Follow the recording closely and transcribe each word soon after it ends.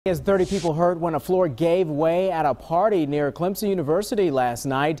As 30 people hurt when a floor gave way at a party near Clemson University last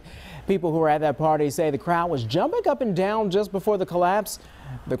night. People who were at that party say the crowd was jumping up and down just before the collapse.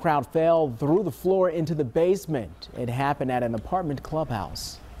 The crowd fell through the floor into the basement. It happened at an apartment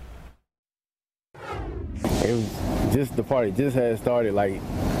clubhouse. It was just the party just had started, like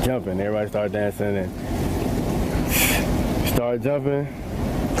jumping. Everybody started dancing and started jumping,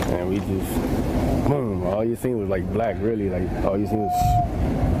 and we just boom. All you seen was like black, really. Like all you seen was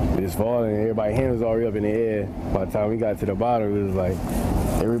just falling. Everybody's hands was already up in the air. By the time we got to the bottom, it was like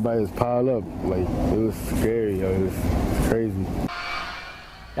everybody was piled up. Like it was scary. Yo. It was crazy.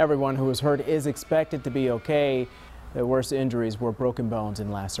 Everyone who was hurt is expected to be okay. The worst injuries were broken bones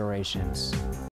and lacerations.